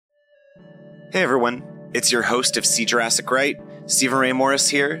Hey everyone, it's your host of See Jurassic Right, Stephen Ray Morris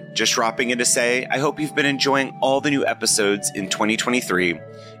here, just dropping in to say I hope you've been enjoying all the new episodes in 2023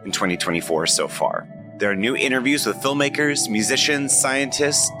 and 2024 so far. There are new interviews with filmmakers, musicians,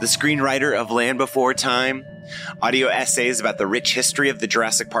 scientists, the screenwriter of Land Before Time, audio essays about the rich history of the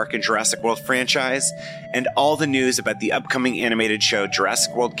Jurassic Park and Jurassic World franchise, and all the news about the upcoming animated show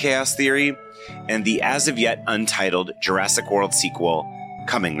Jurassic World Chaos Theory and the as-of-yet untitled Jurassic World sequel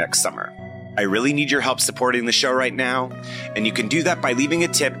coming next summer. I really need your help supporting the show right now, and you can do that by leaving a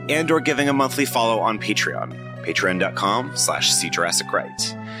tip and or giving a monthly follow on Patreon,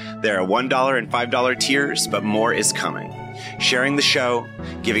 patreon.com/SeeJurassicRight. There are $1 and $5 tiers, but more is coming. Sharing the show,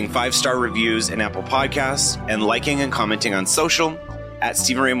 giving 5-star reviews in Apple Podcasts, and liking and commenting on social, at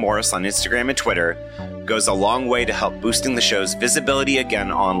Stephen Ray Morris on Instagram and Twitter, goes a long way to help boosting the show's visibility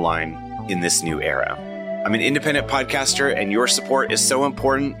again online in this new era. I'm an independent podcaster, and your support is so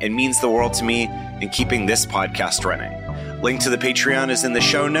important and means the world to me in keeping this podcast running. Link to the Patreon is in the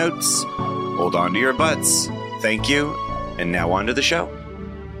show notes. Hold on to your butts. Thank you. And now on to the show.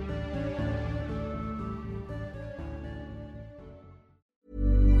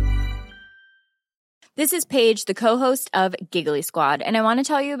 This is Paige, the co-host of Giggly Squad, and I want to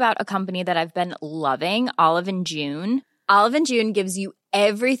tell you about a company that I've been loving, Olive & June. Olive & June gives you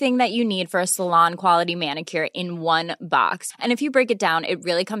everything that you need for a salon-quality manicure in one box. And if you break it down, it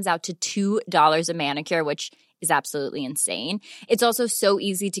really comes out to $2 a manicure, which is absolutely insane. It's also so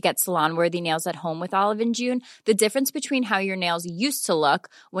easy to get salon-worthy nails at home with Olive & June. The difference between how your nails used to look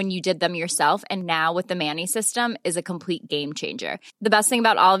when you did them yourself and now with the Mani system is a complete game changer. The best thing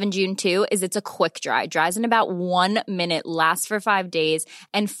about Olive & June, too, is it's a quick dry. Dries in about 1 minute, lasts for 5 days,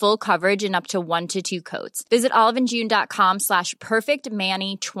 and full coverage in up to 1 to 2 coats. Visit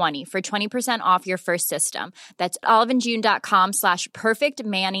oliveandjune.com/perfectmani20 for 20% off your first system. That's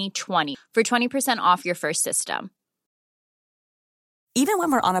oliveandjune.com/perfectmani20 for 20% off your first system. Even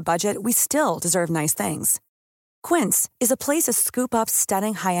when we're on a budget, we still deserve nice things. Quince is a place to scoop up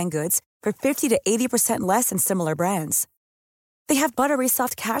stunning high-end goods for 50 to 80% less than similar brands. They have buttery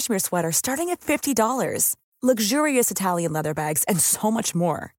soft cashmere sweaters starting at $50, luxurious Italian leather bags, and so much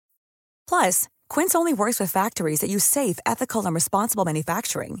more. Plus, Quince only works with factories that use safe, ethical, and responsible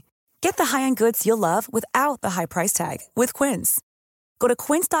manufacturing. Get the high-end goods you'll love without the high price tag with Quince. Go to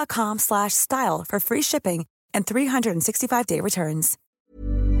quince.com/style for free shipping and 365-day returns.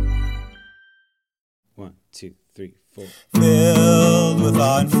 1, 2, 3, 4. Filled with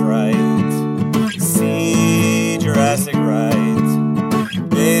awe and fright, see Jurassic Right.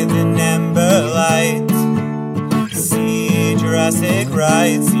 Bathed in amber light, see Jurassic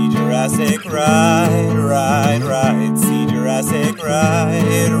Right. See Jurassic Right, right, right. See Jurassic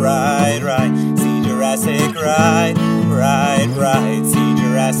Right, right, right. See Jurassic Right, right, right. See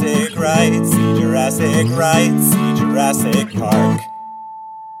Jurassic Right. See Jurassic Right. See Jurassic Park.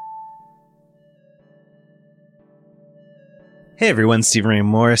 Hey everyone, Stephen Ray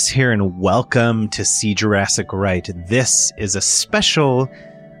Morris here, and welcome to See Jurassic Right. This is a special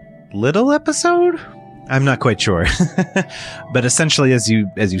little episode? I'm not quite sure. But essentially, as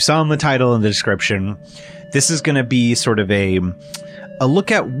you saw in the title and the description, this is going to be sort of a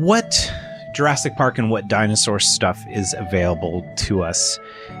look at what Jurassic Park and what dinosaur stuff is available to us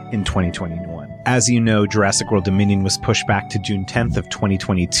in 2021. As you know, Jurassic World Dominion was pushed back to June 10th of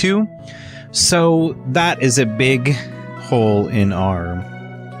 2022. So that is a big hole in our,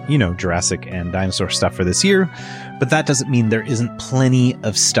 Jurassic and dinosaur stuff for this year. But that doesn't mean there isn't plenty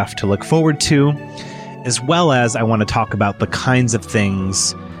of stuff to look forward to, as well as I want to talk about the kinds of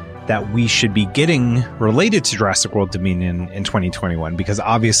things that we should be getting related to Jurassic World Dominion in 2021, because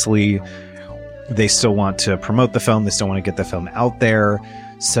obviously they still want to promote the film. They still want to get the film out there.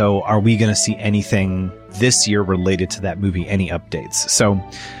 So are we going to see anything this year related to that movie? Any updates? So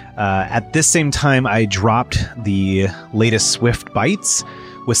at this same time, I dropped the latest Swift Bites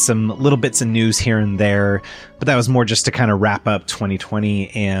with some little bits of news here and there. But that was more just to kind of wrap up 2020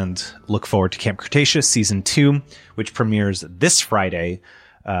 and look forward to Camp Cretaceous Season 2, which premieres this Friday,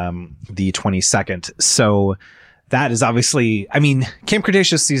 the 22nd. So that is obviously, Camp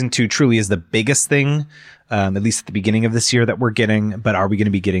Cretaceous Season 2 truly is the biggest thing, at least at the beginning of this year, that we're getting. But are we going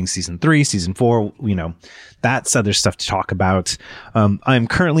to be getting Season 3, Season 4? That's other stuff to talk about. I'm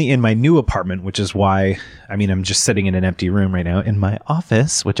currently in my new apartment, which is why, I'm just sitting in an empty room right now in my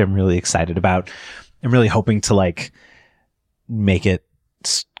office, which I'm really excited about. I'm really hoping to make it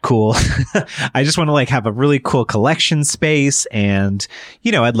cool. I just want to have a really cool collection space, and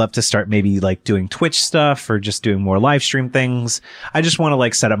I'd love to start maybe doing Twitch stuff or just doing more live stream things. I just want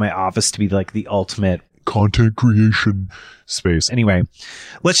to set up my office to be the ultimate content creation space. Anyway,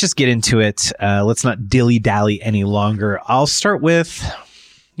 let's just get into it. Let's not dilly-dally any longer. Let's start with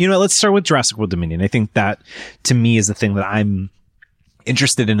Jurassic World Dominion. I think that, to me, is the thing that I'm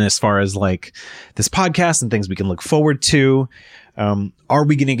interested in as far as like this podcast and things we can look forward to. Are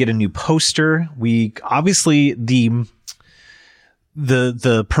we going to get a new poster? We obviously the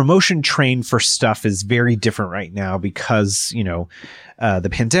promotion train for stuff is very different right now because, the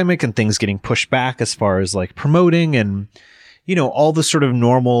pandemic and things getting pushed back as far as like promoting and, all the sort of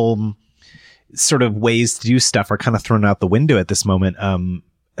normal sort of ways to do stuff are kind of thrown out the window at this moment.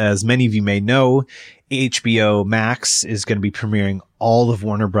 As many of you may know, HBO Max is going to be premiering all of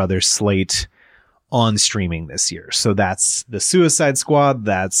Warner Brothers' slate on streaming this year. So that's The Suicide Squad,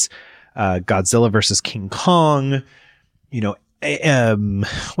 that's Godzilla versus King Kong,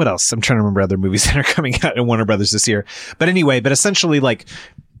 what else? I'm trying to remember other movies that are coming out in Warner Brothers this year. But essentially, like,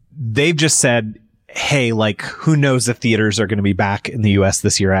 they've just said, hey, like, who knows if theaters are going to be back in the US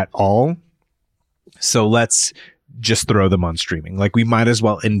this year at all. So let's just throw them on streaming. Like, we might as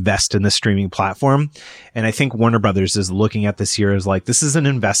well invest in the streaming platform. And I think Warner Brothers is looking at this year as like, this is an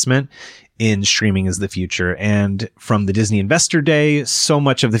investment in streaming as the future. And from the Disney Investor Day, so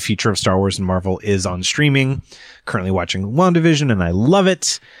much of the future of Star Wars and Marvel is on streaming. Currently watching WandaVision and I love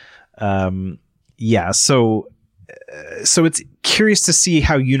it. So it's curious to see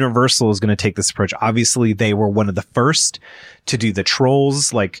how Universal is going to take this approach. Obviously, they were one of the first to do the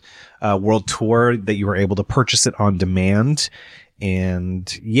Trolls World Tour, that you were able to purchase it on demand.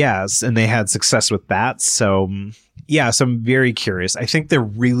 And yes, and they had success with that. So I'm very curious. I think they're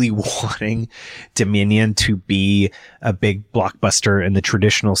really wanting Dominion to be a big blockbuster in the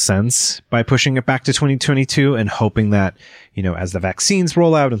traditional sense by pushing it back to 2022 and hoping that, as the vaccines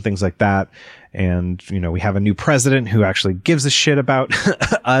roll out and things like that, and, we have a new president who actually gives a shit about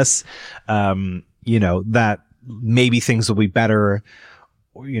us, that maybe things will be better,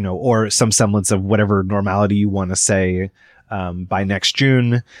 or some semblance of whatever normality you want to say, by next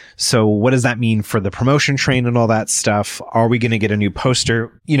June. So what does that mean for the promotion train and all that stuff? Are we going to get a new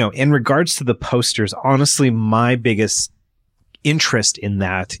poster? In regards to the posters, honestly, my biggest interest in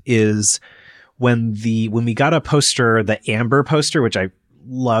that is when we got a poster, the Amber poster, which I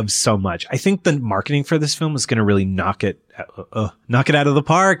love so much. I think the marketing for this film is going to really knock it out of the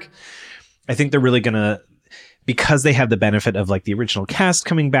park. I think they're really going to, because they have the benefit of like the original cast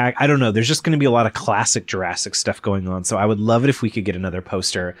coming back. I don't know. There's just going to be a lot of classic Jurassic stuff going on. So I would love it if we could get another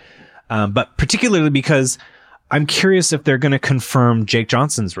poster. But particularly because I'm curious if they're going to confirm Jake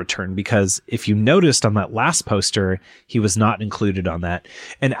Johnson's return, because if you noticed on that last poster, he was not included on that.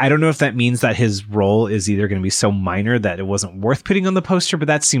 And I don't know if that means that his role is either going to be so minor that it wasn't worth putting on the poster, but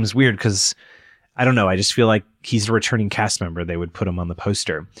that seems weird because I don't know. I just feel like he's a returning cast member. They would put him on the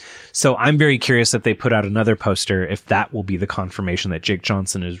poster. So I'm very curious if they put out another poster, if that will be the confirmation that Jake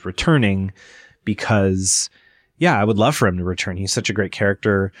Johnson is returning, because I would love for him to return. He's such a great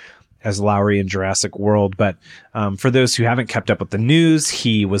character as Lowry in Jurassic World. But for those who haven't kept up with the news,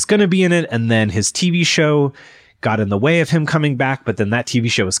 he was going to be in it. And then his TV show got in the way of him coming back. But then that TV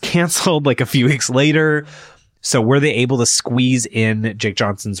show was canceled like a few weeks later. So were they able to squeeze in Jake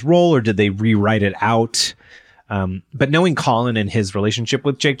Johnson's role, or did they rewrite it out? But knowing Colin and his relationship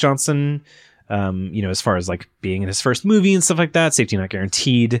with Jake Johnson, as far as like being in his first movie and stuff like that, safety not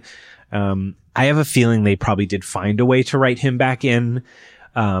guaranteed. I have a feeling they probably did find a way to write him back in.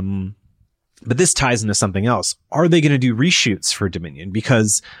 But this ties into something else. Are they going to do reshoots for Dominion?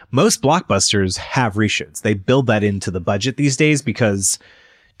 Because most blockbusters have reshoots. They build that into the budget these days because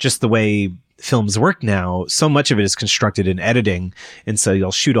just the way films work now, so much of it is constructed in editing. And so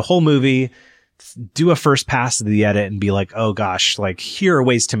you'll shoot a whole movie, do a first pass of the edit and be like, oh gosh, like here are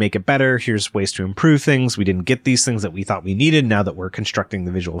ways to make it better. Here's ways to improve things. We didn't get these things that we thought we needed now that we're constructing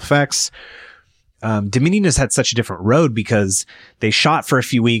the visual effects. Dominion has had such a different road because they shot for a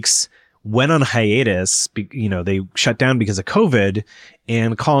few weeks, went on hiatus, they shut down because of COVID.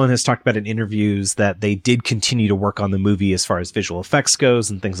 And Colin has talked about in interviews that they did continue to work on the movie as far as visual effects goes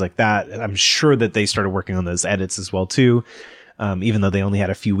and things like that. I'm sure that they started working on those edits as well too, even though they only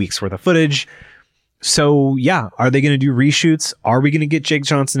had a few weeks worth of footage. So are they going to do reshoots? Are we going to get Jake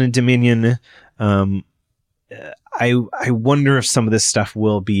Johnson in Dominion? I wonder if some of this stuff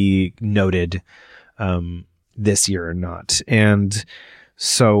will be noted this year or not. And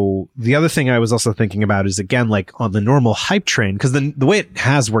so the other thing I was also thinking about is, again, like on the normal hype train, because the way it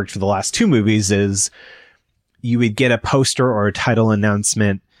has worked for the last two movies is you would get a poster or a title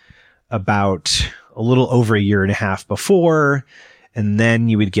announcement about a little over a year and a half before, and then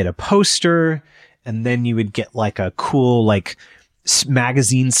you would get a poster, and then you would get like a cool like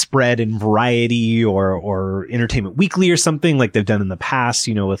magazine spread in Variety or Entertainment Weekly or something like they've done in the past,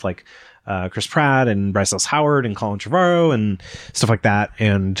 you know, with like Chris Pratt and Bryce Dallas Howard and Colin Trevorrow and stuff like that.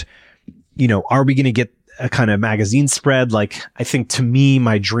 And, you know, are we going to get a kind of magazine spread? Like, I think to me,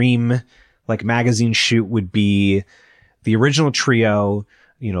 my dream like magazine shoot would be the original trio,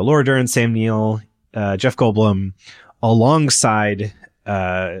 you know, Laura Dern, Sam Neill, Jeff Goldblum, alongside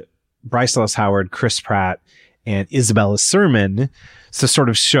Bryce Dallas Howard, Chris Pratt, and Isabella Sermon, to sort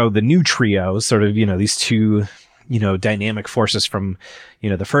of show the new trio, sort of, you know, these two, you know, dynamic forces from, you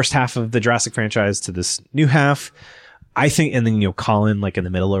know, the first half of the Jurassic franchise to this new half. I think, and then, you know, Colin like in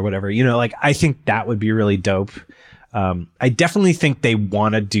the middle or whatever, you know, like I think that would be really dope. I definitely think they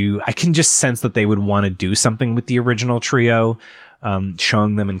want to do, I can just sense that they would want to do something with the original trio,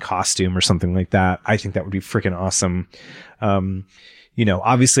 showing them in costume or something like that. I think that would be freaking awesome. You know,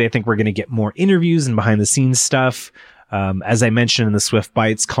 obviously I think we're going to get more interviews and behind the scenes stuff. As I mentioned in the Swift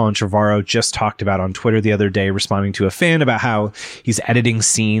Bites, Colin Trevorrow just talked about on Twitter the other day, responding to a fan about how he's editing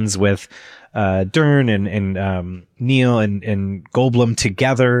scenes with Dern and Neil and Goldblum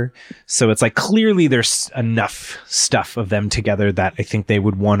together. So it's like clearly there's enough stuff of them together that I think they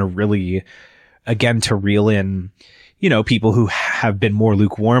would want to really, again, to reel in, you know, people who have been more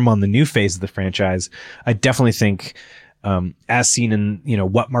lukewarm on the new phase of the franchise. I definitely think, as seen in, you know,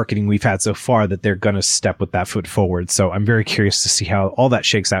 what marketing we've had so far, that they're going to step with that foot forward. So I'm very curious to see how all that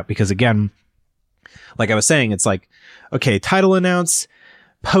shakes out, because again, like I was saying, it's like, okay, title announce,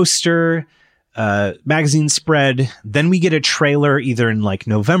 poster, magazine spread, then we get a trailer either in like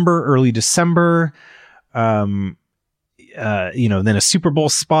November, early December, you know, then a Super Bowl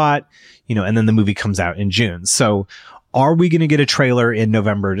spot, you know, and then the movie comes out in June. So are we going to get a trailer in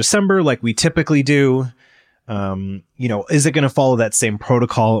November, December like we typically do? You know, is it going to follow that same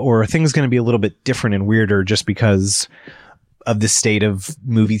protocol, or are things going to be a little bit different and weirder just because of the state of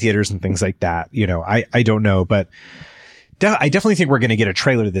movie theaters and things like that? You know, I don't know, but I definitely think we're going to get a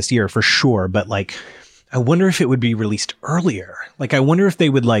trailer this year for sure. But like, I wonder if it would be released earlier. Like, I wonder if they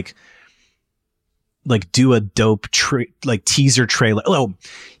would like do a dope like teaser trailer. Oh,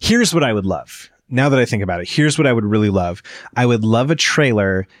 here's what I would love. Now that I think about it, here's what I would really love. I would love a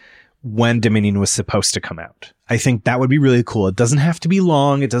trailer when Dominion was supposed to come out. I think that would be really cool. It doesn't have to be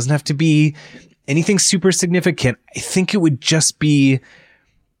long. It doesn't have to be anything super significant. I think it would just be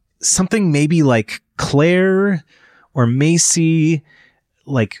something maybe like Claire or Macy,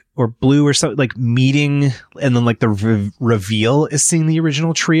 like, or Blue or something, like meeting, and then like the reveal is seeing the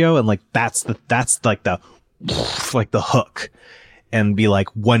original trio, and like that's like the hook, and be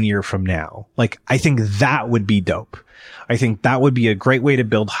like 1 year from now. Like, I think that would be dope. I think that would be a great way to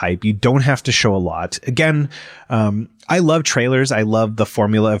build hype. You don't have to show a lot. Again, I love trailers. I love the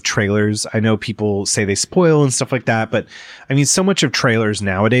formula of trailers. I know people say they spoil and stuff like that, but I mean, so much of trailers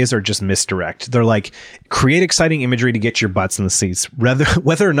nowadays are just misdirect. They're like, create exciting imagery to get your butts in the seats,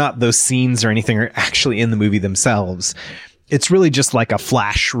 whether or not those scenes or anything are actually in the movie themselves. It's really just like a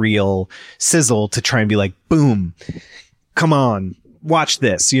flash reel sizzle to try and be like, boom, come on, watch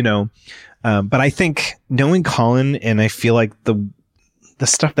this, you know? But I think knowing Colin, and I feel like the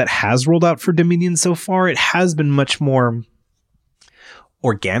stuff that has rolled out for Dominion so far, it has been much more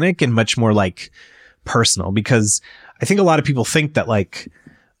organic and much more like personal, because I think a lot of people think that like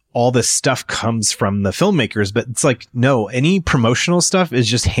all this stuff comes from the filmmakers, but it's like, no, any promotional stuff is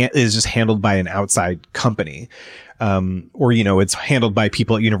just handled by an outside company. Or, you know, it's handled by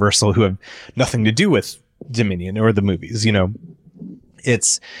people at Universal who have nothing to do with Dominion or the movies, you know.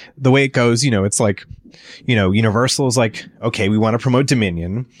 It's the way it goes, you know, it's like, you know, Universal is like, okay, we want to promote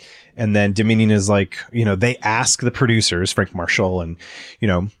Dominion. And then Dominion is like, you know, they ask the producers, Frank Marshall, and, you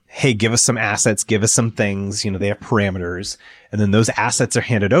know, hey, give us some assets, give us some things, you know, they have parameters, and then those assets are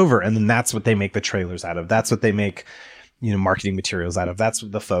handed over. And then that's what they make the trailers out of. That's what they make, you know, marketing materials out of. That's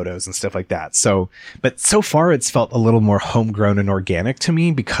the photos and stuff like that. So, but so far it's felt a little more homegrown and organic to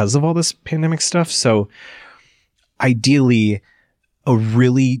me because of all this pandemic stuff. So ideally, a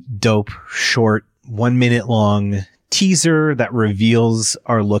really dope, short, 1 minute long teaser that reveals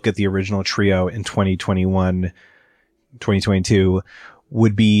our look at the original trio in 2021, 2022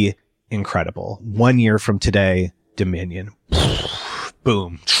 would be incredible. 1 year from today, Dominion.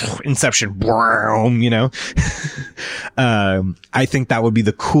 Boom. Inception. You know? I think that would be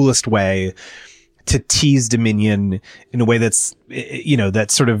the coolest way to tease Dominion in a way that's, you know, that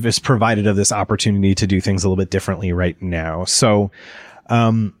sort of is provided of this opportunity to do things a little bit differently right now. So,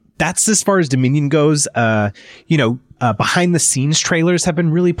 that's as far as Dominion goes. You know, behind the scenes trailers have been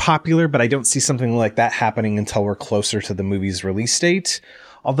really popular, but I don't see something like that happening until we're closer to the movie's release date.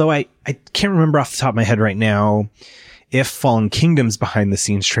 Although I can't remember off the top of my head right now if Fallen Kingdom's behind the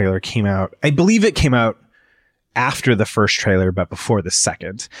scenes trailer came out. I believe it came out after the first trailer, but before the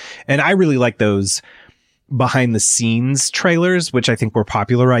second. And I really like those behind the scenes trailers, which I think were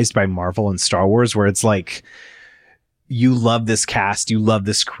popularized by Marvel and Star Wars, where it's like, you love this cast, you love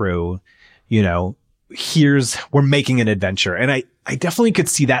this crew, you know, we're making an adventure. And I definitely could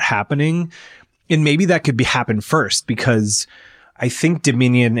see that happening. And maybe that could happen first, because I think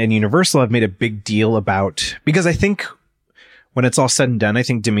Dominion and Universal have made a big deal about, because I think when it's all said and done, I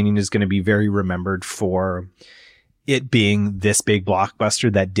think Dominion is going to be very remembered for it being this big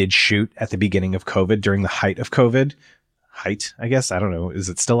blockbuster that did shoot at the beginning of COVID, during the height of COVID. Height, I guess. I don't know. Is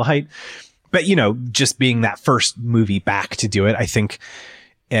it still a height? But, you know, just being that first movie back to do it, I think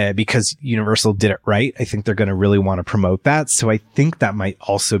because Universal did it right, I think they're going to really want to promote that. So I think that might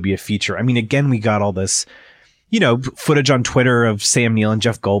also be a feature. I mean, again, we got all this, you know, footage on Twitter of Sam Neill and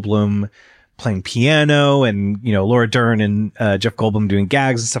Jeff Goldblum playing piano, and, you know, Laura Dern and Jeff Goldblum doing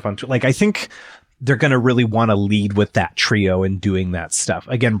gags and stuff on Twitter. Like, I think they're going to really want to lead with that trio and doing that stuff.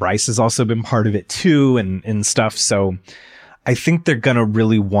 Again, Bryce has also been part of it too, and stuff. So I think they're going to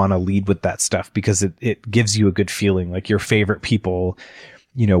really want to lead with that stuff, because it gives you a good feeling, like your favorite people,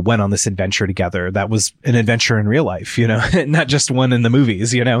 you know, went on this adventure together. That was an adventure in real life, you know, not just one in the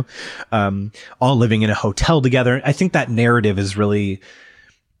movies, you know, all living in a hotel together. I think that narrative is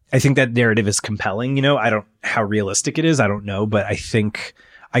compelling. You know, how realistic it is, I don't know, but I think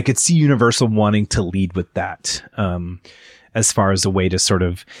I could see Universal wanting to lead with that, as far as a way to sort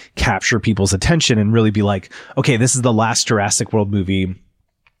of capture people's attention and really be like, okay, this is the last Jurassic World movie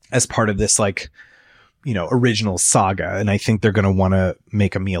as part of this, like, you know, original saga. And I think they're going to want to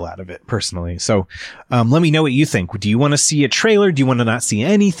make a meal out of it, personally. So let me know what you think. Do you want to see a trailer? Do you want to not see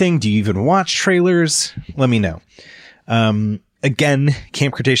anything? Do you even watch trailers? Let me know. Again,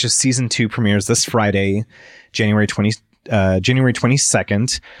 Camp Cretaceous Season 2 premieres this Friday, January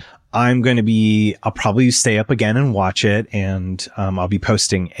 22nd. I'll probably stay up again and watch it. And I'll be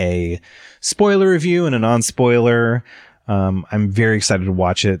posting a spoiler review and a non-spoiler. I'm very excited to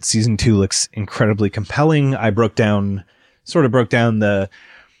watch it. Season 2 looks incredibly compelling. I broke down the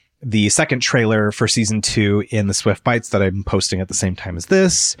second trailer for season 2 in the Swift Bites that I'm posting at the same time as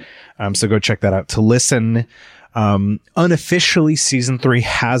this. So go check that out to listen. Unofficially, season 3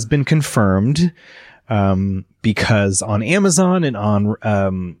 has been confirmed, because on Amazon and on,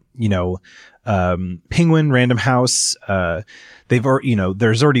 Penguin, Random House,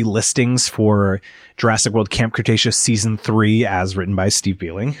 there's already listings for Jurassic World Camp Cretaceous Season 3 as written by Steve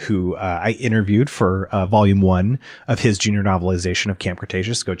Bieling, who I interviewed for Volume 1 of his junior novelization of Camp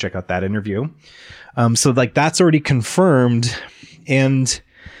Cretaceous. Go check out that interview. So like that's already confirmed. And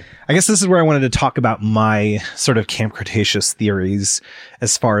I guess this is where I wanted to talk about my sort of Camp Cretaceous theories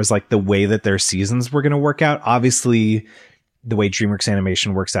as far as like the way that their seasons were going to work out. Obviously, the way DreamWorks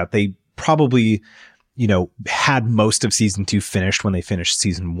Animation works out, they probably, had most of season 2 finished when they finished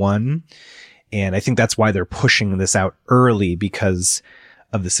season 1. And I think that's why they're pushing this out early, because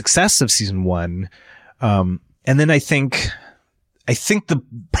of the success of season 1. And then I think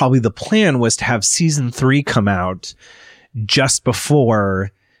probably the plan was to have season 3 come out just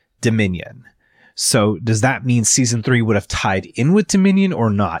before Dominion. So does that mean season 3 would have tied in with Dominion or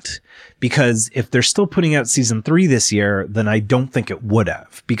not? Because if they're still putting out season 3 this year, then I don't think it would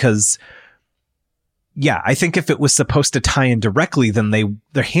have, because I think if it was supposed to tie in directly, then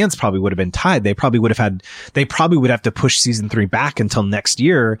their hands probably would have been tied. They probably would have to push season 3 back until next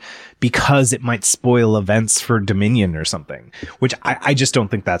year, because it might spoil events for Dominion or something, which I just don't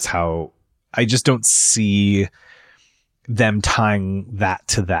think that's how. I just don't see them tying that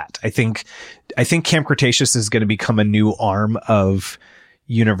to that. I think Camp Cretaceous is going to become a new arm of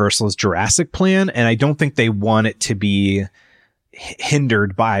Universal's Jurassic plan, and I don't think they want it to be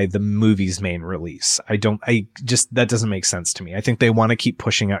hindered by the movie's main release. That doesn't make sense to me. I think they want to keep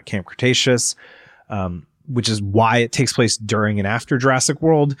pushing out Camp Cretaceous, which is why it takes place during and after Jurassic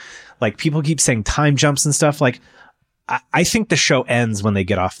World. Like, people keep saying time jumps and stuff. Like, I think the show ends when they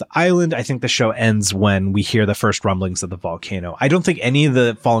get off the island. I think the show ends when we hear the first rumblings of the volcano. I don't think any of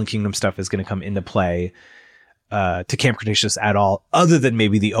the Fallen Kingdom stuff is going to come into play to Camp Cretaceous at all, other than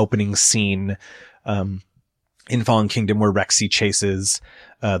maybe the opening scene in Fallen Kingdom where Rexy chases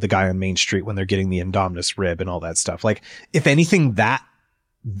the guy on Main Street when they're getting the Indominus rib and all that stuff. Like, if anything,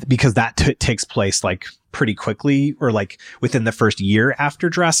 because that takes place like pretty quickly, or like within the first year after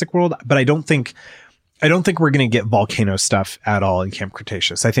Jurassic World. But I don't think we're going to get volcano stuff at all in Camp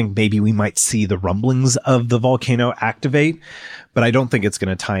Cretaceous. I think maybe we might see the rumblings of the volcano activate, but I don't think it's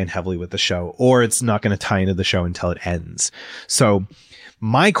going to tie in heavily with the show, or it's not going to tie into the show until it ends. So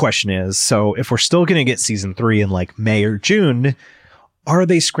my question is, so if we're still going to get season 3 in like May or June, are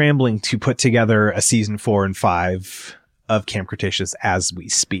they scrambling to put together a season 4 and 5 of Camp Cretaceous as we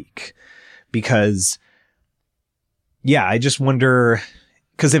speak? Because, yeah, I just wonder,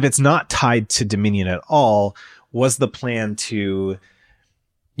 because if it's not tied to Dominion at all, was the plan to,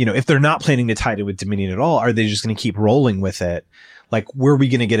 you know, if they're not planning to tie it with Dominion at all, are they just going to keep rolling with it? Like, were we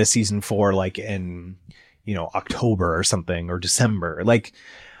going to get a season 4 like in, you know, October or something, or December? Like,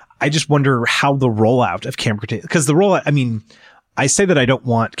 I just wonder how the rollout of Camp Cretaceous, because the rollout, I mean, I say that I don't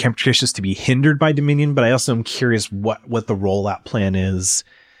want Camp Cretaceous to be hindered by Dominion, but I also am curious what the rollout plan is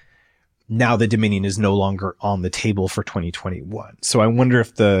now that Dominion is no longer on the table for 2021. So I wonder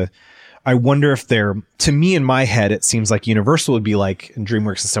if they're, to me in my head, it seems like Universal would be like, and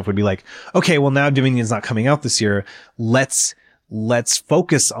DreamWorks and stuff would be like, okay, well now Dominion's not coming out this year. Let's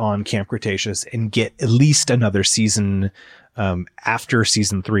focus on Camp Cretaceous and get at least another season, after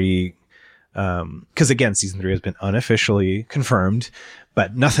season 3. Cause again, season 3 has been unofficially confirmed,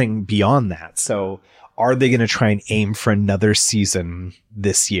 but nothing beyond that. So are they going to try and aim for another season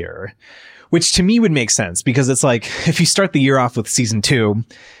this year? Which to me would make sense, because it's like, if you start the year off with season 2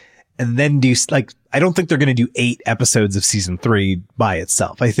 and then do like, I don't think they're going to do 8 episodes of season 3 by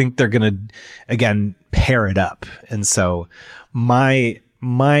itself. I think they're going to, again, pair it up. And so my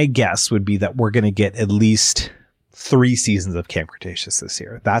guess would be that we're going to get at least 3 seasons of Camp Cretaceous this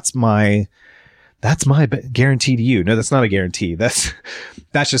year. That's my guarantee to you. No, that's not a guarantee. That's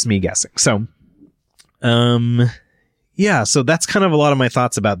just me guessing. So, yeah, so that's kind of a lot of my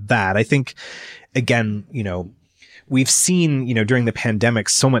thoughts about that. I think, again, you know, we've seen, you know, during the pandemic,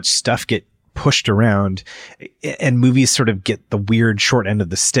 so much stuff get pushed around and movies sort of get the weird short end of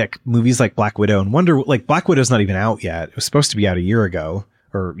the stick. Movies like Black Widow and like Black Widow's not even out yet. It was supposed to be out a year ago,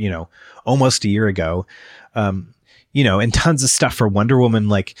 or, you know, almost a year ago. You know, and tons of stuff for Wonder Woman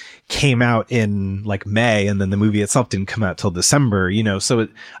like came out in like May, and then the movie itself didn't come out till December, you know. So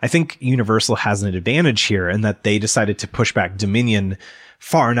I think Universal has an advantage here in that they decided to push back Dominion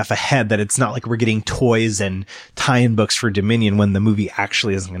far enough ahead that it's not like we're getting toys and tie-in books for Dominion when the movie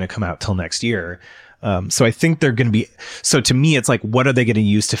actually isn't going to come out till next year. So I think they're going to be, so to me, it's like, what are they going to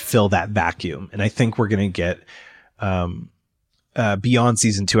use to fill that vacuum? And I think we're going to get, beyond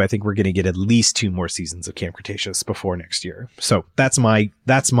season 2, I think we're going to get at least 2 more seasons of Camp Cretaceous before next year. So that's my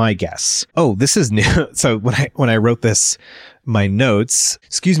guess. Oh, this is new. So when I wrote this, my notes,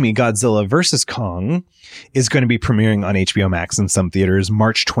 Godzilla vs. Kong is going to be premiering on HBO Max in some theaters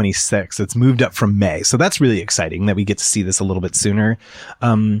March 26th. It's moved up from May. So that's really exciting that we get to see this a little bit sooner.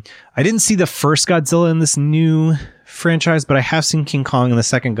 I didn't see the first Godzilla in this new franchise, but I have seen King Kong and the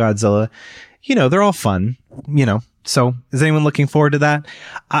second Godzilla. You know, they're all fun, you know. So is anyone looking forward to that?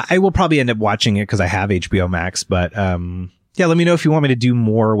 I will probably end up watching it because I have HBO Max, but, yeah, let me know if you want me to do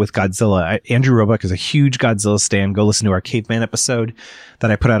more with Godzilla. Andrew Roebuck is a huge Godzilla stan. Go listen to our Caveman episode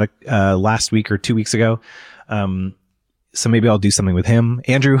that I put out last week or 2 weeks ago. So maybe I'll do something with him.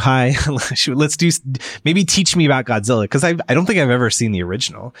 Andrew, hi. Maybe teach me about Godzilla, because I don't think I've ever seen the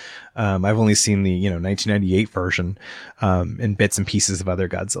original. I've only seen the 1998 version, and bits and pieces of other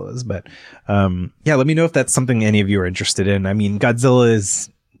Godzillas. But yeah, let me know if that's something any of you are interested in. I mean, Godzilla is,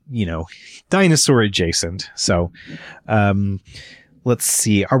 dinosaur adjacent. So let's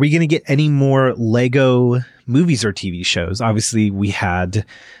see. Are we going to get any more Lego movies or TV shows? Obviously, we had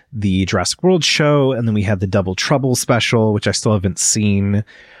the Jurassic World show, and then we had the Double Trouble special, which I still haven't seen.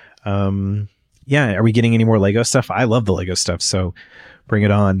 Yeah, are we getting any more Lego stuff? I love the Lego stuff, so bring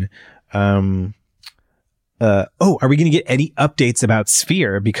it on. Are we going to get any updates about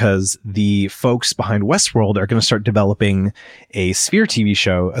Sphere? Because the folks behind Westworld are going to start developing a Sphere TV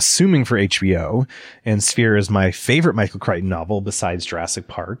show, assuming for HBO. And Sphere is my favorite Michael Crichton novel besides Jurassic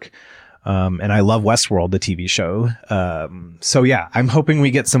Park. And I love Westworld, the TV show. So yeah, I'm hoping we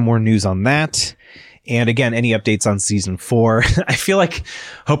get some more news on that. And again, any updates on season 4. I feel like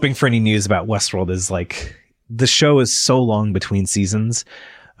hoping for any news about Westworld is like, the show is so long between seasons.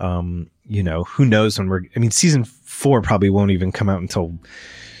 Who knows when season 4 probably won't even come out until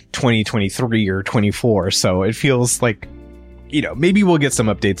 2023 or 24. So it feels like, maybe we'll get some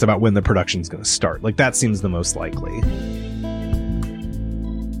updates about when the production's going to start. Like, that seems the most likely.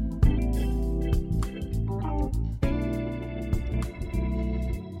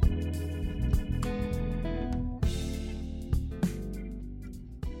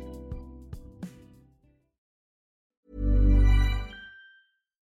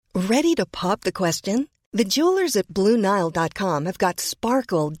 Ready to pop the question? The jewelers at BlueNile.com have got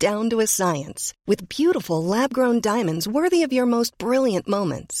sparkle down to a science with beautiful lab-grown diamonds worthy of your most brilliant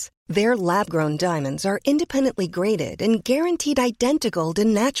moments. Their lab-grown diamonds are independently graded and guaranteed identical to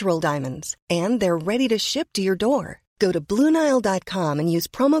natural diamonds, and they're ready to ship to your door. Go to BlueNile.com and use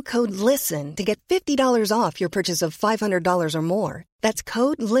promo code LISTEN to get $50 off your purchase of $500 or more. That's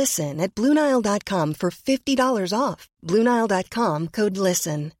code LISTEN at BlueNile.com for $50 off. BlueNile.com, code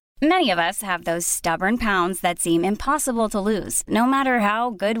LISTEN. Many of us have those stubborn pounds that seem impossible to lose, no matter how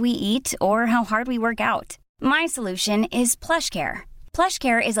good we eat or how hard we work out. My solution is PlushCare.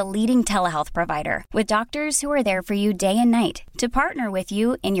 PlushCare is a leading telehealth provider with doctors who are there for you day and night to partner with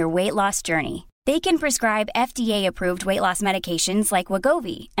you in your weight loss journey. They can prescribe FDA-approved weight loss medications like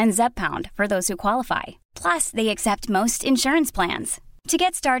Wegovy and Zepbound for those who qualify. Plus, they accept most insurance plans. To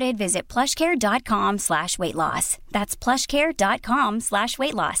get started, visit plushcare.com/weightloss. That's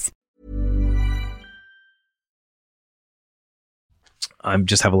plushcare.com/weightloss. I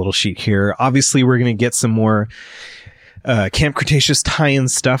just have a little sheet here. Obviously, we're going to get some more Camp Cretaceous tie-in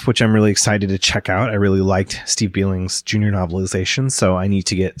stuff, which I'm really excited to check out. I really liked Steve Bieling's junior novelization, so I need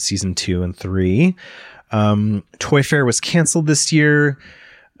to get season 2 and 3. Toy Fair was canceled this year.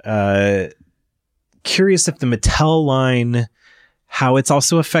 Curious if the Mattel line, how it's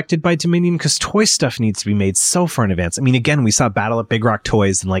also affected by Dominion, because toy stuff needs to be made so far in advance. I mean, again, we saw Battle at Big Rock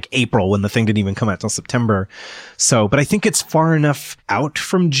Toys in like April when the thing didn't even come out till September. So, but I think it's far enough out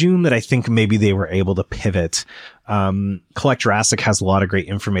from June that I think maybe they were able to pivot. Collect Jurassic has a lot of great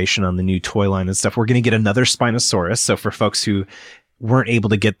information on the new toy line and stuff. We're going to get another Spinosaurus. So for folks who weren't able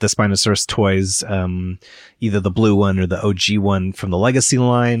to get the Spinosaurus toys, either the blue one or the OG one from the Legacy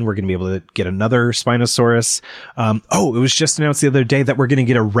line, we're going to be able to get another Spinosaurus. It was just announced the other day that we're going to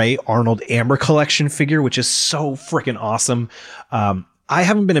get a Ray Arnold Amber Collection figure, which is so freaking awesome. I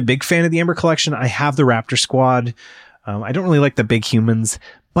haven't been a big fan of the Amber Collection. I have the Raptor Squad. I don't really like the big humans,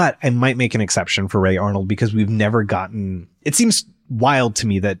 but I might make an exception for Ray Arnold because we've never gotten, it seems wild to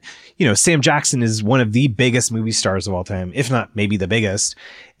me that, you know, Sam Jackson is one of the biggest movie stars of all time, if not maybe the biggest.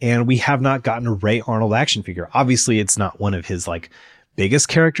 And we have not gotten a Ray Arnold action figure. Obviously it's not one of his like biggest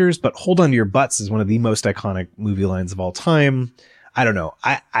characters, but Hold On to Your Butts is one of the most iconic movie lines of all time. I don't know.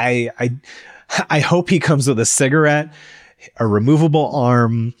 I hope he comes with a cigarette, a removable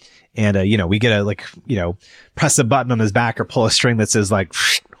arm, and we get a press a button on his back or pull a string that says like,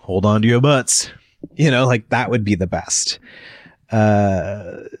 hold on to your butts, that would be the best.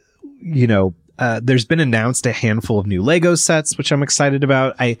 There's been announced a handful of new Lego sets, which I'm excited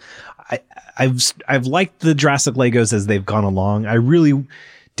about. I've liked the Jurassic Legos as they've gone along. I really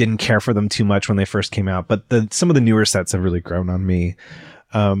didn't care for them too much when they first came out, but some of the newer sets have really grown on me.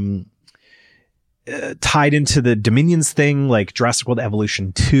 Tied into the Dominions thing, like Jurassic World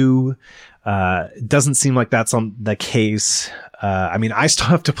Evolution 2, it doesn't seem like that's on the case. I still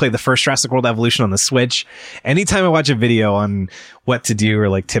have to play the first Jurassic World Evolution on the Switch. Anytime I watch a video on what to do or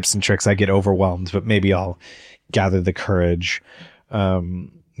like tips and tricks, I get overwhelmed, but maybe I'll gather the courage, to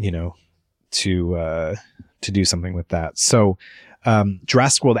do something with that. So,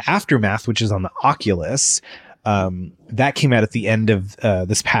 Jurassic World Aftermath, which is on the Oculus, that came out at the end of,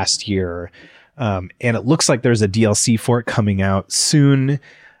 this past year. And it looks like there's a DLC for it coming out soon.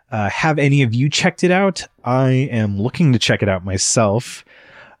 Have any of you checked it out? I am looking to check it out myself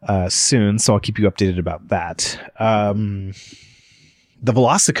soon, so I'll keep you updated about that. The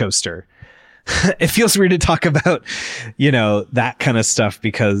Velocicoaster. It feels weird to talk about, that kind of stuff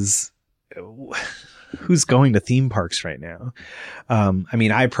because who's going to theme parks right now?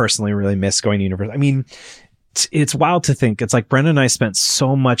 I personally really miss going to Universal. It's wild to think. It's like Brendan and I spent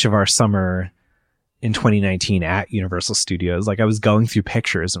so much of our summer in 2019 at Universal Studios. Like I was going through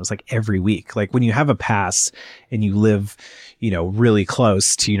pictures and it was like every week. Like when you have a pass and you live, really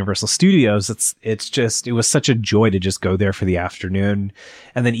close to Universal Studios, it was such a joy to just go there for the afternoon.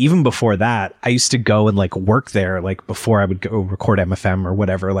 And then even before that, I used to go and like work there, like before I would go record MFM or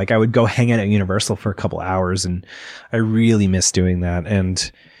whatever. Like I would go hang out at Universal for a couple hours and I really miss doing that.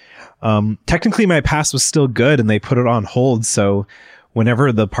 And, technically my pass was still good and they put it on hold. So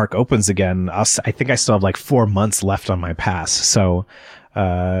whenever the park opens again, I think I still have like 4 months left on my pass. So,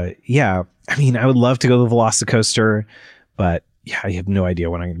 I would love to go to the Velocicoaster, but I have no idea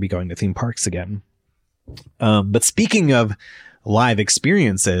when I'm going to be going to theme parks again. But speaking of live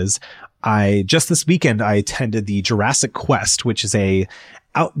experiences, just this weekend, I attended the Jurassic Quest, which is a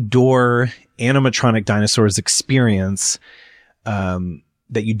outdoor animatronic dinosaurs experience,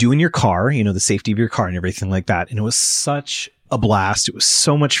 that you do in your car, the safety of your car and everything like that. And it was such a blast. It was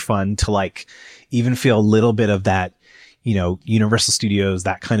so much fun to like even feel a little bit of that, Universal Studios,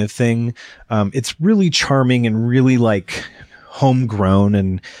 that kind of thing. It's really charming and really like homegrown,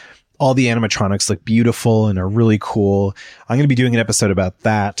 and all the animatronics look beautiful and are really cool. I'm going to be doing an episode about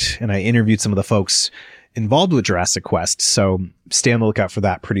that, and I interviewed some of the folks involved with Jurassic Quest, so stay on the lookout for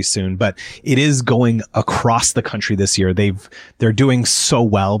that pretty soon. But it is going across the country this year. They're doing so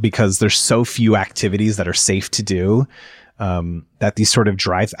well because there's so few activities that are safe to do, that these sort of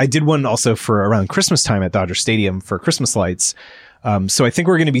drive. I did one also for around Christmas time at Dodger Stadium for Christmas lights. So I think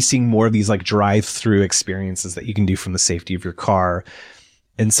we're going to be seeing more of these like drive-through experiences that you can do from the safety of your car.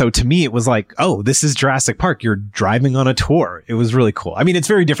 And so to me, it was like, oh, this is Jurassic Park. You're driving on a tour. It was really cool. I mean, it's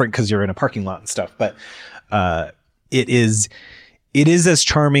very different because you're in a parking lot and stuff, but it is as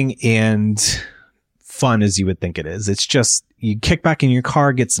charming and fun as you would think it is. It's just, you kick back in your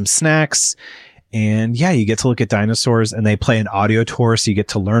car, get some snacks, and yeah, you get to look at dinosaurs, and they play an audio tour, so you get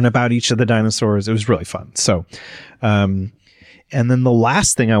to learn about each of the dinosaurs. It was really fun. So, and then the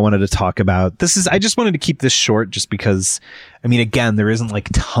last thing I wanted to talk about, I just wanted to keep this short just because, I mean, again, there isn't like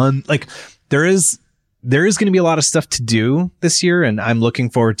there is going to be a lot of stuff to do this year. And I'm looking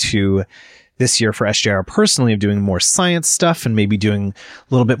forward to this year for SJR personally of doing more science stuff and maybe doing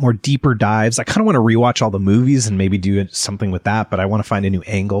a little bit more deeper dives. I kind of want to rewatch all the movies and maybe do something with that, but I want to find a new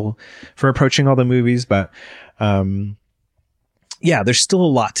angle for approaching all the movies. But, yeah, there's still a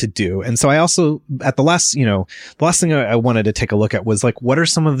lot to do. And so I also, at the last thing I wanted to take a look at was like, what are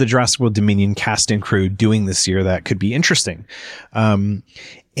some of the Jurassic World Dominion cast and crew doing this year that could be interesting?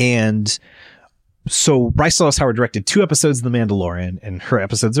 And so Bryce Dallas Howard directed 2 episodes of The Mandalorian, and her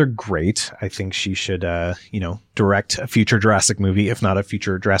episodes are great. I think she should, direct a future Jurassic movie, if not a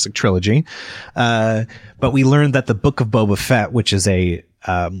future Jurassic trilogy. But we learned that the Book of Boba Fett, which is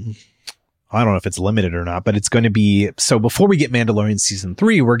I don't know if it's limited or not, but it's going to be, so before we get Mandalorian season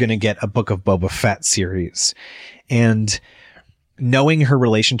 3, we're going to get a Book of Boba Fett series. And knowing her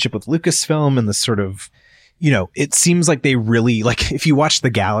relationship with Lucasfilm and the sort of, it seems like they really, like, if you watch The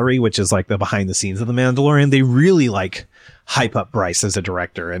Gallery, which is like the behind the scenes of The Mandalorian, they really like hype up Bryce as a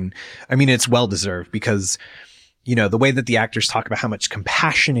director. And I mean, it's well deserved because, the way that the actors talk about how much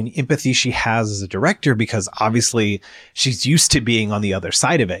compassion and empathy she has as a director, because obviously she's used to being on the other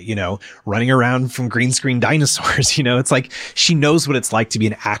side of it, running around from green screen dinosaurs, it's like she knows what it's like to be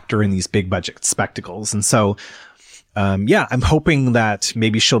an actor in these big budget spectacles. And so, I'm hoping that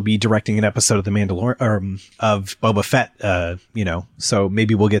maybe she'll be directing an episode of The Mandalorian, of Boba Fett, so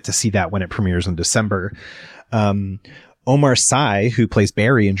maybe we'll get to see that when it premieres in December. Omar Sy, who plays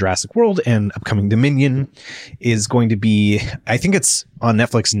Barry in Jurassic World and upcoming Dominion, is going to be, I think it's on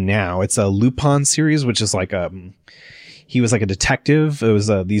Netflix now. It's a Lupin series, which is like he was like a detective. It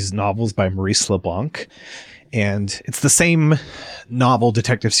was these novels by Maurice LeBlanc. And it's the same novel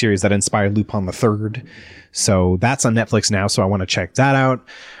detective series that inspired Lupin III. So that's on Netflix now. So I want to check that out.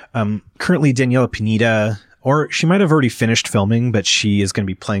 Currently Daniela Pineda, or she might have already finished filming, but she is going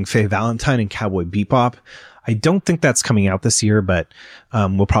to be playing Faye Valentine in Cowboy Bebop. I don't think that's coming out this year, but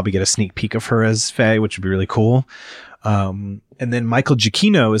we'll probably get a sneak peek of her as Faye, which would be really cool. And then Michael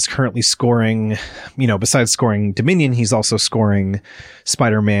Giacchino is currently scoring, besides scoring Dominion, he's also scoring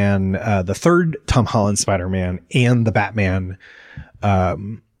Spider-Man, the third Tom Holland Spider-Man, and the Batman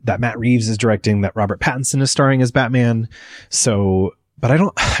that Matt Reeves is directing, that Robert Pattinson is starring as Batman. So, but I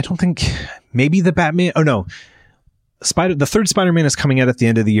don't think maybe the Batman. Oh no, the third Spider-Man is coming out at the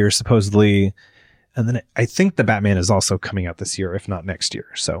end of the year, supposedly. And then I think the Batman is also coming out this year, if not next year.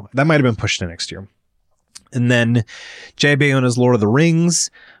 So that might have been pushed to next year. And then J. Bayona's Lord of the Rings,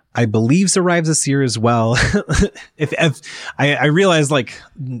 I believe, arrives this year as well. if I realize, like,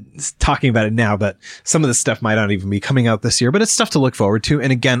 talking about it now, that some of this stuff might not even be coming out this year, but it's stuff to look forward to.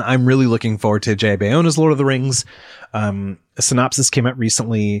 And again, I'm really looking forward to J. Bayona's Lord of the Rings. A synopsis came out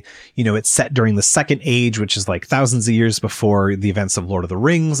recently. It's set during the Second Age, which is like thousands of years before the events of Lord of the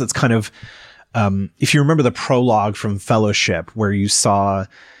Rings. It's kind of, if you remember the prologue from Fellowship, where you saw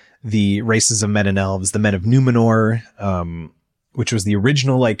the races of men and elves, the men of Numenor, which was the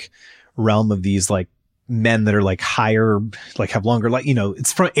original like realm of these like men that are like higher, like have longer, like,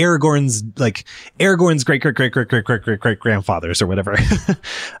 it's from Aragorn's great grandfathers or whatever.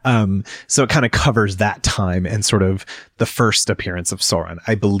 So it kind of covers that time and sort of the first appearance of Sauron,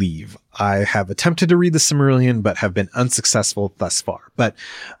 I believe. I have attempted to read the Silmarillion, but have been unsuccessful thus far. But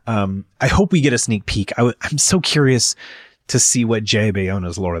I hope we get a sneak peek. I'm so curious to see what J.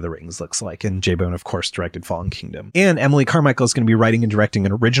 Bayona's Lord of the Rings looks like. And J. Bayona, of course, directed Fallen Kingdom. And Emily Carmichael is going to be writing and directing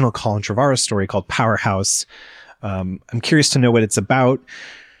an original Colin Trevorrow story called Powerhouse. I'm curious to know what it's about.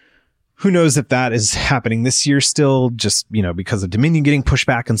 Who knows if that is happening this year still, just, because of Dominion getting pushed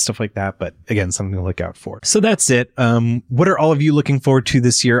back and stuff like that. But again, something to look out for. So that's it. What are all of you looking forward to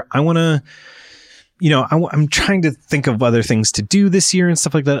this year? I want to, I'm trying to think of other things to do this year and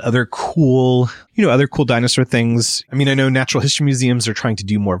stuff like that. Other cool dinosaur things. I mean, I know natural history museums are trying to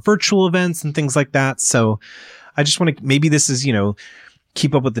do more virtual events and things like that. So I just want to, maybe this is,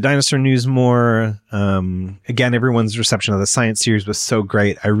 keep up with the dinosaur news more. Again, everyone's reception of the science series was so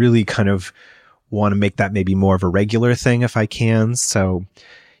great. I really kind of want to make that maybe more of a regular thing if I can. So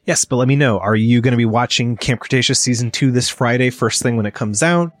yes, but let me know. Are you going to be watching Camp Cretaceous season 2 this Friday, first thing when it comes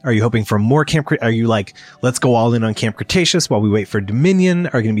out? Are you hoping for more Are you like, let's go all in on Camp Cretaceous while we wait for Dominion?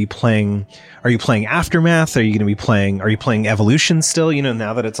 Are you playing Aftermath? Are you playing Evolution still,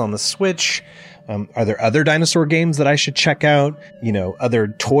 now that it's on the Switch? Are there other dinosaur games that I should check out? Other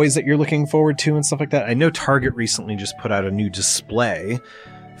toys that you're looking forward to and stuff like that? I know Target recently just put out a new display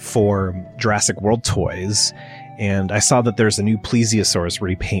for Jurassic World toys. And I saw that there's a new Plesiosaurus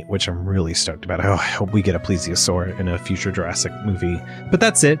repaint, which I'm really stoked about. I hope we get a Plesiosaur in a future Jurassic movie. But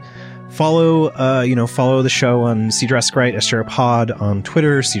that's it. Follow the show on See Jurassic Right, Astera Pod on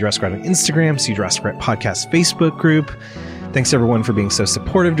Twitter, See Jurassic Right on Instagram, See Jurassic Right Podcast Facebook group. Thanks everyone for being so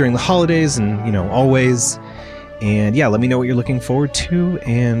supportive during the holidays and, always. And yeah, let me know what you're looking forward to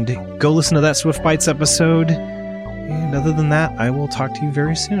and go listen to that Swift Bites episode. And other than that, I will talk to you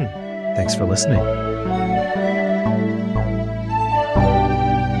very soon. Thanks for listening.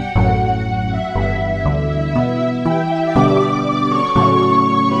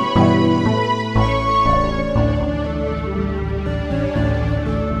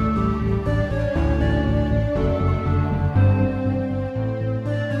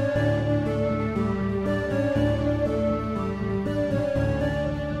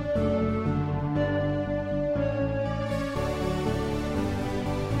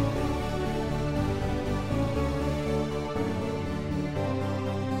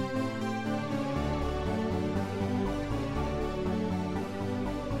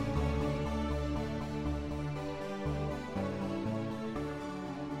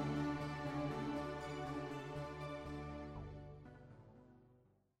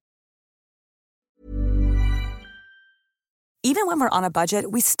 Even when we're on a budget,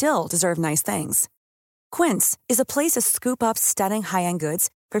 we still deserve nice things. Quince is a place to scoop up stunning high-end goods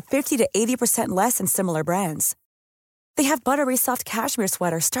for 50 to 80% less than similar brands. They have buttery soft cashmere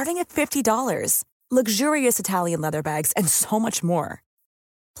sweaters starting at $50, luxurious Italian leather bags, and so much more.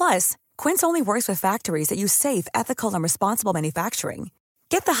 Plus, Quince only works with factories that use safe, ethical, and responsible manufacturing.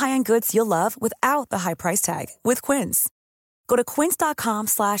 Get the high-end goods you'll love without the high price tag with Quince. Go to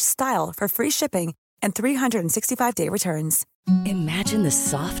quince.com/style for free shipping and 365-day returns. Imagine the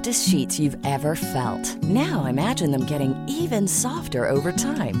softest sheets you've ever felt. Now imagine them getting even softer over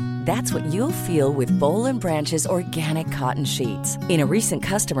time. That's what you'll feel with Boll & Branch's organic cotton sheets. In a recent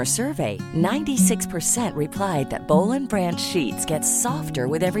customer survey, 96% replied that Boll & Branch sheets get softer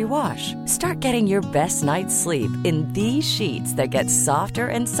with every wash. Start getting your best night's sleep in these sheets that get softer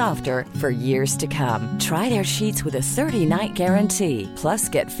and softer for years to come. Try their sheets with a 30-night guarantee. Plus,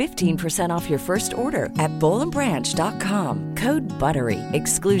 get 15% off your first order at bollandbranch.com. Code BUTTERY.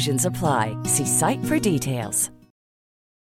 Exclusions apply. See site for details.